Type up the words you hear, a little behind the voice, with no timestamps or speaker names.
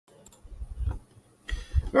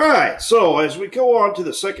All right, so as we go on to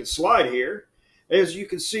the second slide here, as you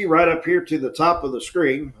can see right up here to the top of the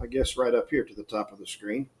screen, I guess right up here to the top of the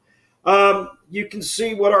screen, you can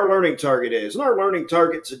see what our learning target is. And our learning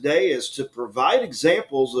target today is to provide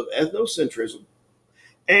examples of ethnocentrism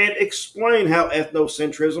and explain how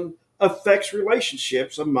ethnocentrism affects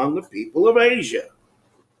relationships among the people of Asia.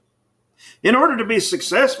 In order to be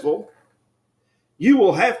successful, you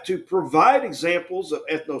will have to provide examples of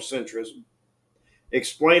ethnocentrism,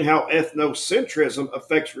 explain how ethnocentrism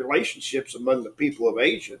affects relationships among the people of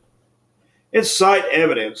Asia, and cite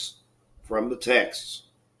evidence from the texts.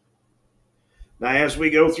 Now, as we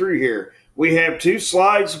go through here, we have 2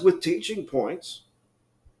 slides with teaching points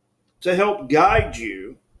to help guide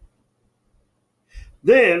you.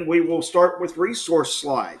 Then we will start with resource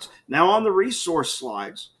slides. Now, on the resource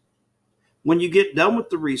slides, when you get done with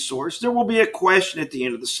the resource, there will be a question at the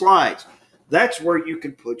end of the slides. That's where you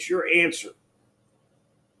can put your answer.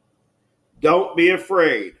 Don't be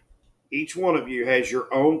afraid. Each one of you has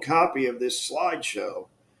your own copy of this slideshow.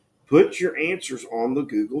 Put your answers on the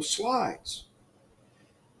Google Slides.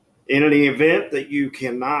 In any event that you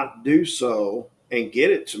cannot do so and get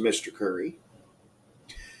it to Mr. Curry,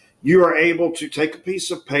 you are able to take a piece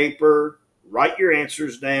of paper, write your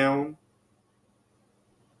answers down,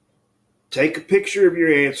 take a picture of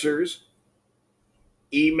your answers,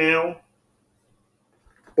 email,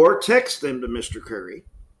 or text them to Mr. Curry.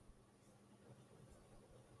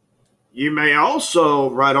 You may also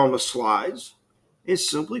write on the slides and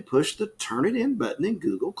simply push the Turn It In button in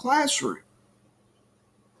Google Classroom.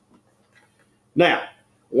 Now,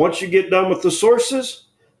 once you get done with the sources,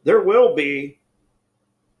 there will be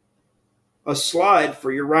a slide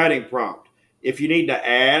for your writing prompt. If you need to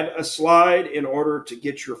add a slide in order to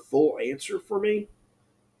get your full answer for me,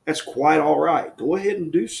 that's quite all right. Go ahead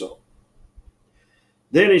and do so.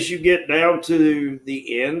 Then as you get down to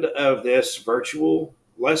the end of this virtual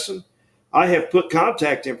lesson, I have put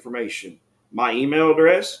contact information, my email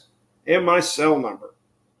address, and my cell number.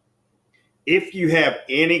 If you have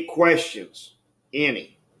any questions,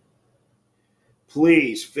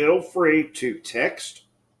 please feel free to text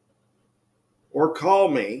or call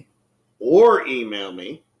me or email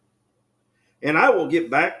me, and I will get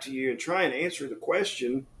back to you and try and answer the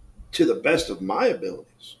question to the best of my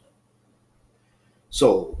abilities.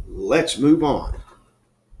 So let's move on.